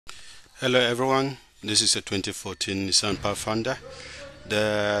Hello everyone, this is a 2014 Nissan Pathfinder.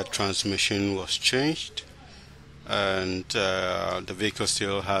 The transmission was changed and the vehicle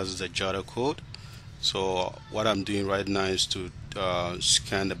still has the Judder code. So what I'm doing right now is to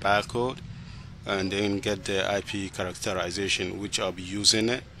scan the barcode and then get the IP characterization, which I'll be using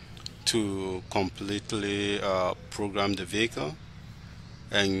it to completely program the vehicle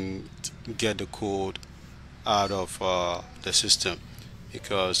and get the code out of the system,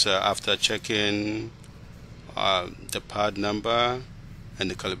 because after checking the part number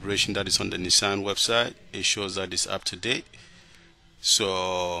and the calibration that is on the Nissan website, it shows that it's up to date.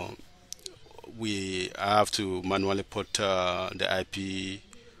 So we have to manually put the IP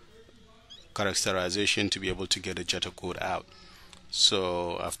characterization to be able to get the Judder code out.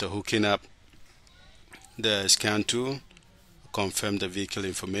 So after hooking up the scan tool, confirm the vehicle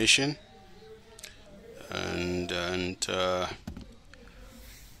information, and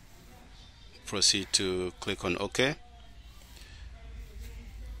proceed to click on OK.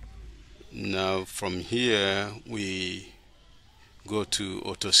 Now from here we go to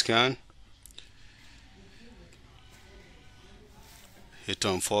auto scan, hit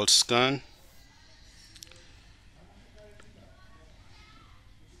on fault scan,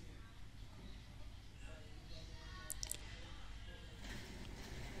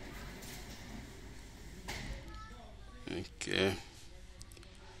 okay,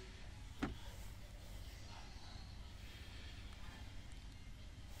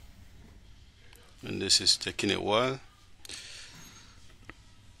 and this is taking a while.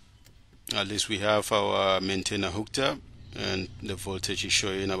 At least we have our maintainer hooked up and the voltage is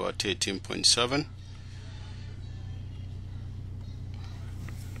showing about 18.7.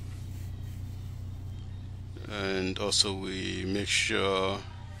 And also we make sure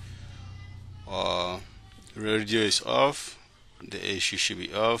our radio is off, the AC should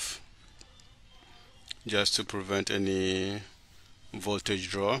be off, just to prevent any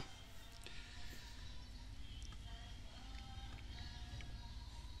voltage draw.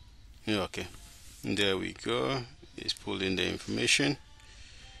 Yeah, okay, there we go. It's pulling the information.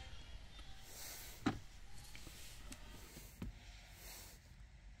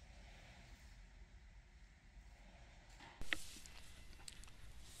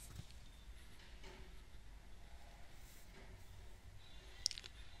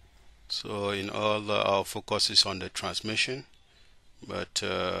 So in all, our focus is on the transmission, but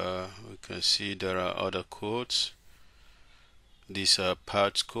we can see there are other codes. These are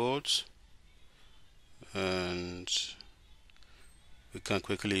parts codes, and we can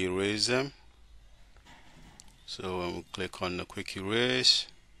quickly erase them. So when we click on the quick erase,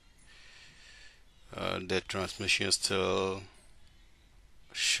 the transmission still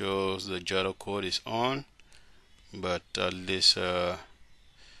shows the Judder code is on, but at least the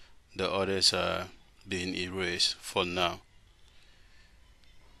others are being erased for now.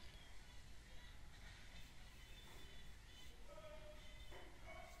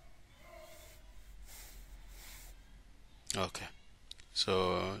 Okay,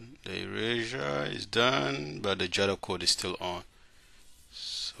 so the erasure is done, but the Judder code is still on.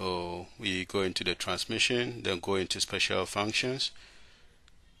 So we go into the transmission, then go into special functions,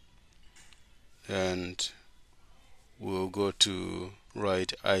 and we'll go to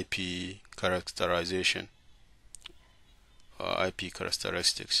write IP characterization or IP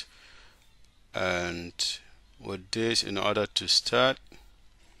characteristics. And with this, in order to start,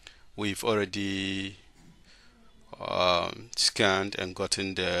 we've already scanned and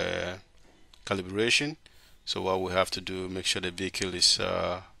gotten the calibration. So what we have to do, make sure the vehicle is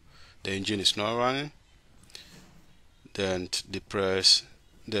the engine is not running, then depress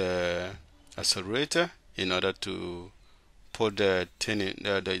the accelerator in order to put the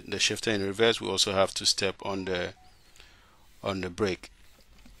shifter in reverse. We also have to step on the brake.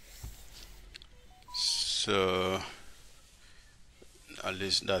 So at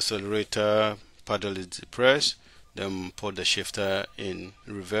least the accelerator pedal is depressed, then put the shifter in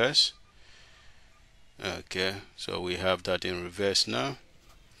reverse. Okay, so we have that in reverse now.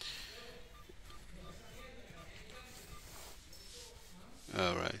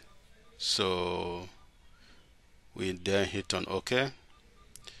 Alright, so we then hit on OK.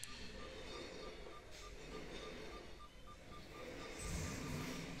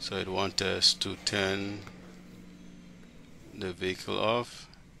 So it wants us to turn the vehicle off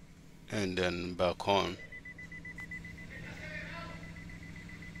and then back on.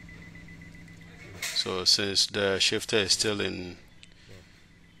 So since the shifter is still in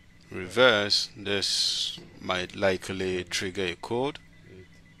reverse, this might likely trigger a code,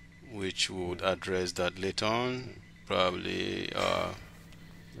 which would address that later on. Probably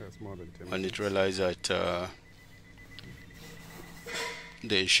That's more than 10 When minutes. it realizes that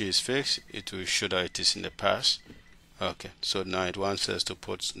the issue is fixed, it will show that it is in the past. Okay, so now it wants us to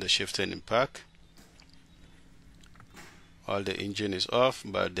put the shifter in park. All the engine is off,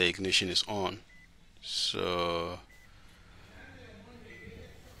 but the ignition is on. So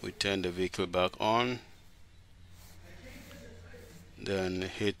we turn the vehicle back on, then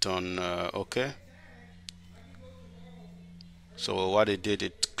hit on OK. So what it did,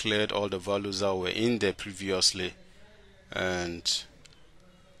 it cleared all the values that were in there previously, and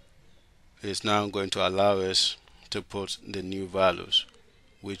it's now going to allow us to put the new values,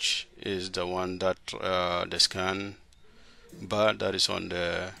 which is the one that the scan bar that is on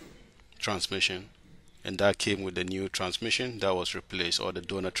the transmission, and that came with the new transmission that was replaced, or the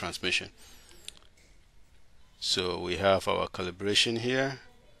donor transmission. So we have our calibration here.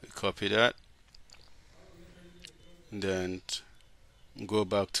 We copy that, then go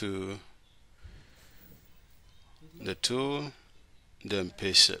back to the tool, then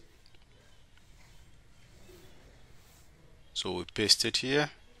paste it. So we paste it here,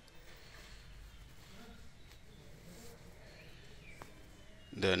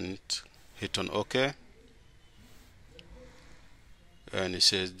 then hit on OK, and it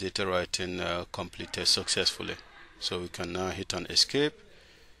says data writing completed successfully. So we can now hit on escape,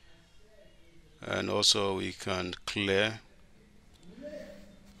 and also we can clear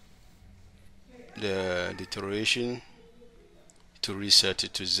the deterioration to reset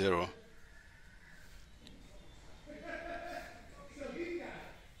it to 0.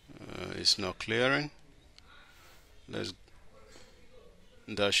 It's not clearing. That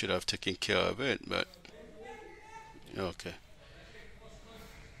should have taken care of it, but okay.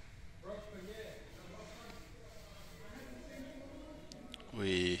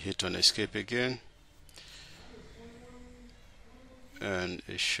 We hit on escape again, and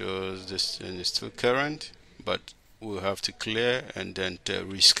it shows this thing is still current, but we'll have to clear and then to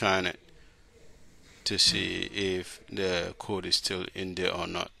rescan it to see if the code is still in there or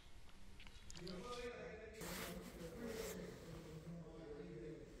not.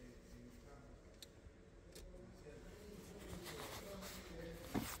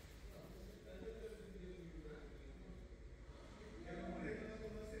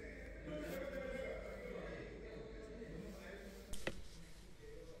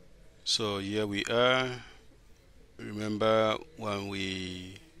 So here we are. Remember when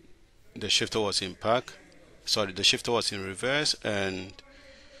the shifter was in park, sorry, the shifter was in reverse, and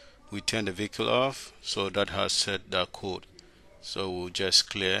we turned the vehicle off, so that has set that code. So we'll just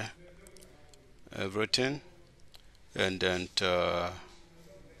clear everything, and then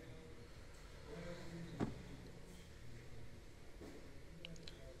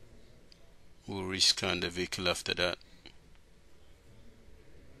we'll rescan the vehicle after that.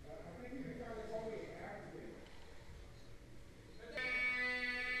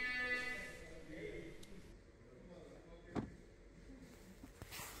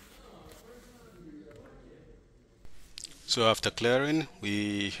 So after clearing,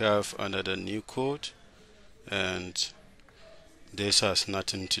 we have another new code, and this has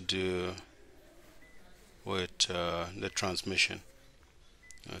nothing to do with the transmission.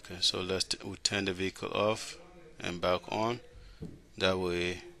 Okay, so we turn the vehicle off and back on. That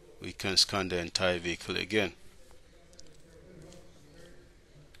way we can scan the entire vehicle again.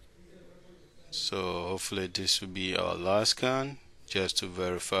 So hopefully this will be our last scan, just to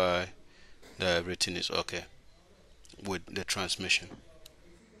verify that everything is okay with the transmission.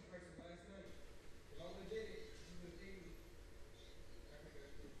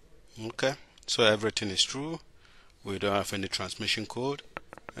 Okay, so everything is true. We don't have any transmission code,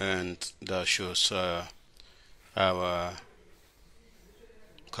 and that shows our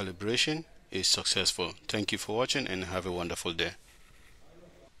calibration is successful. Thank you for watching, and have a wonderful day.